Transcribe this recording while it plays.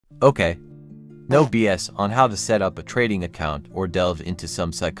Okay, no BS on how to set up a trading account or delve into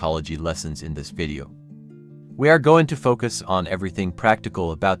some psychology lessons in this video. We are going to focus on everything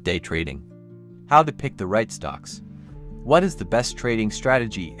practical about day trading, how to pick the right stocks, what is the best trading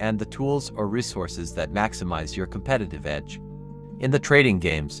strategy, and the tools or resources that maximize your competitive edge in the trading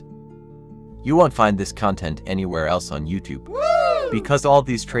games. You won't find this content anywhere else on YouTube, because all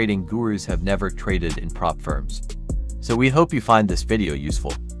these trading gurus have never traded in prop firms. So we hope you find this video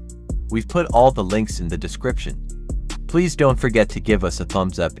useful. We've put all the links in the description. Please don't forget to give us a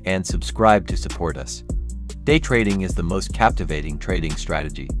thumbs up and subscribe to support us. Day trading is the most captivating trading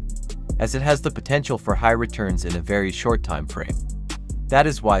strategy, as it has the potential for high returns in a very short time frame. That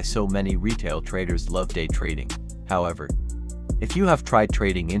is why so many retail traders love day trading. However, if you have tried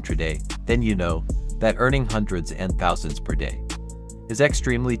trading intraday, then you know that earning hundreds and thousands per day is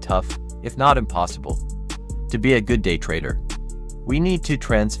extremely tough, if not impossible. To be a good day trader, we need to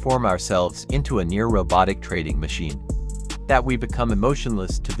transform ourselves into a near-robotic trading machine, that we become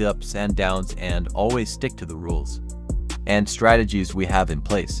emotionless to the ups and downs and always stick to the rules and strategies we have in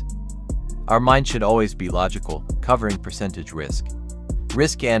place. Our mind should always be logical, covering percentage risk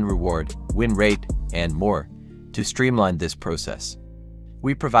and reward, win rate, and more. To streamline this process,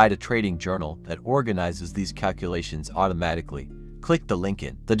 we provide a trading journal that organizes these calculations automatically. Click the link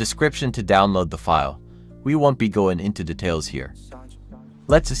in the description to download the file. We won't be going into details here.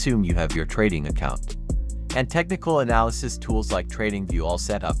 Let's assume you have your trading account and technical analysis tools like TradingView all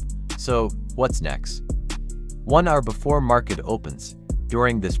set up. So, what's next? 1 hour before market opens,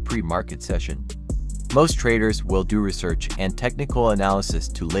 during this pre-market session, most traders will do research and technical analysis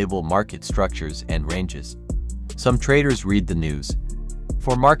to label market structures and ranges. Some traders read the news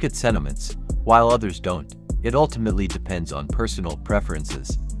for market sentiments, while others don't. It ultimately depends on personal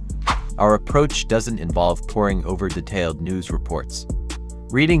preferences. Our approach doesn't involve poring over detailed news reports.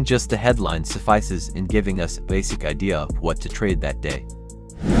 Reading just the headlines suffices in giving us a basic idea of what to trade that day.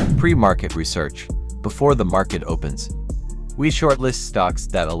 Pre-market research. Before the market opens, we shortlist stocks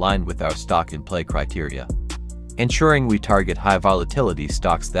that align with our stock and play criteria, ensuring we target high volatility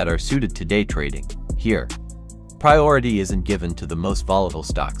stocks that are suited to day trading. Here, priority isn't given to the most volatile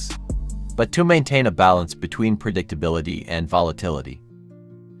stocks, but to maintain a balance between predictability and volatility.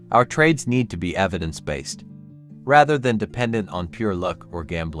 Our trades need to be evidence-based, rather than dependent on pure luck or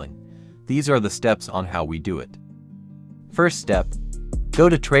gambling. These are the steps on how we do it. First step, go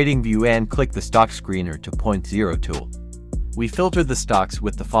to TradingView and click the Stock Screener to Point Zero tool. We filter the stocks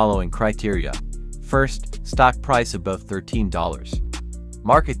with the following criteria. First, stock price above $13.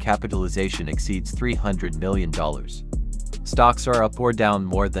 Market capitalization exceeds $300 million. Stocks are up or down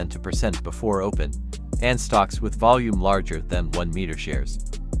more than 2% before open, and stocks with volume larger than 1 meter shares.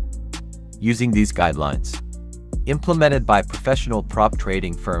 Using these guidelines, implemented by professional prop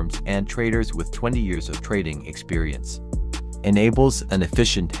trading firms and traders with 20 years of trading experience, enables an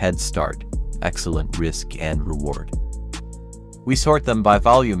efficient head start, excellent risk and reward. We sort them by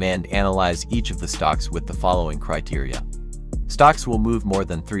volume and analyze each of the stocks with the following criteria. Stocks will move more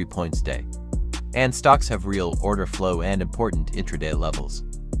than 3 points a day, and stocks have real order flow and important intraday levels.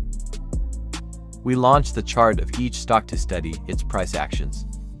 We launch the chart of each stock to study its price actions.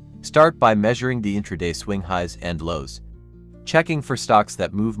 Start by measuring the intraday swing highs and lows, checking for stocks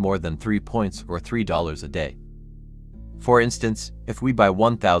that move more than 3 points or $3 a day. For instance, if we buy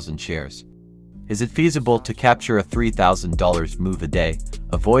 1,000 shares, is it feasible to capture a $3,000 move a day?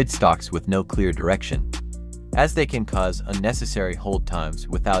 Avoid stocks with no clear direction, as they can cause unnecessary hold times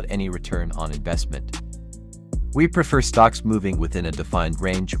without any return on investment. We prefer stocks moving within a defined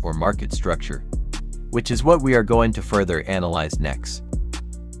range or market structure, which is what we are going to further analyze next.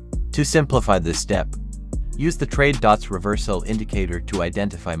 To simplify this step, use the TradeDots reversal indicator to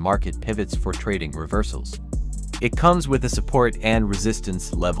identify market pivots for trading reversals. It comes with a support and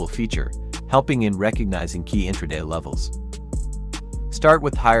resistance level feature, helping in recognizing key intraday levels. Start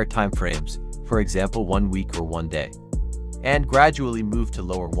with higher time frames, for example 1 week or 1 day, and gradually move to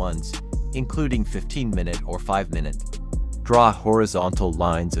lower ones, including 15-minute or 5-minute. Draw horizontal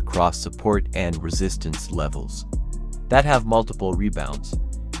lines across support and resistance levels that have multiple rebounds.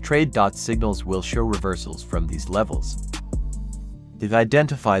 TradeDots signals will show reversals from these levels. The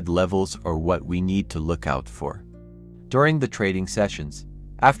identified levels are what we need to look out for during the trading sessions.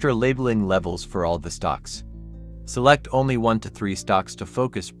 After labeling levels for all the stocks, select only 1 to 3 stocks to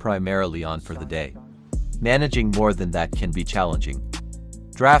focus primarily on for the day. Managing more than that can be challenging.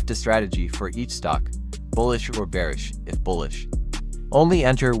 Draft a strategy for each stock, bullish or bearish. If bullish, only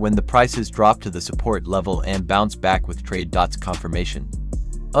enter when the prices drop to the support level and bounce back with TradeDots confirmation.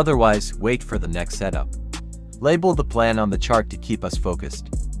 Otherwise, wait for the next setup. Label the plan on the chart to keep us focused.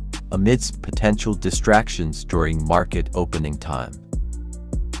 amidst potential distractions during market opening time.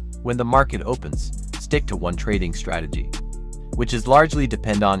 When the market opens, stick to one trading strategy, which is largely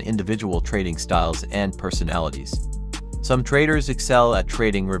depend on individual trading styles and personalities. Some traders excel at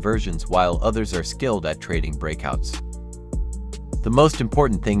trading reversions while others are skilled at trading breakouts. The most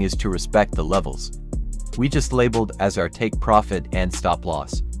important thing is to respect the levels we just labeled as our take profit and stop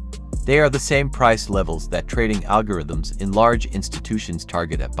loss. They are the same price levels that trading algorithms in large institutions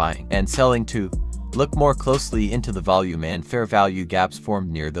target at buying and selling to. Look more closely into the volume and fair value gaps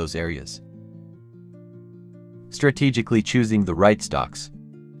formed near those areas. Strategically choosing the right stocks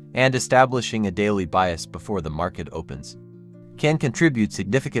and establishing a daily bias before the market opens can contribute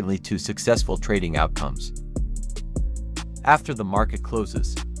significantly to successful trading outcomes. After the market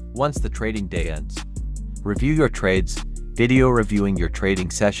closes, once the trading day ends, review your trades. Video reviewing your trading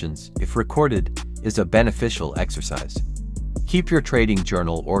sessions, if recorded, is a beneficial exercise. Keep your trading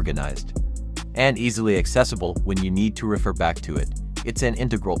journal organized and easily accessible when you need to refer back to it. It's an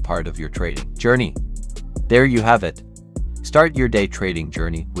integral part of your trading journey. There you have it. Start your day trading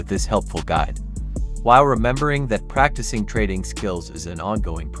journey with this helpful guide, while remembering that practicing trading skills is an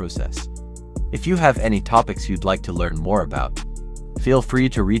ongoing process. If you have any topics you'd like to learn more about, feel free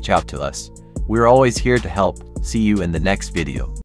to reach out to us. We're always here to help. See you in the next video.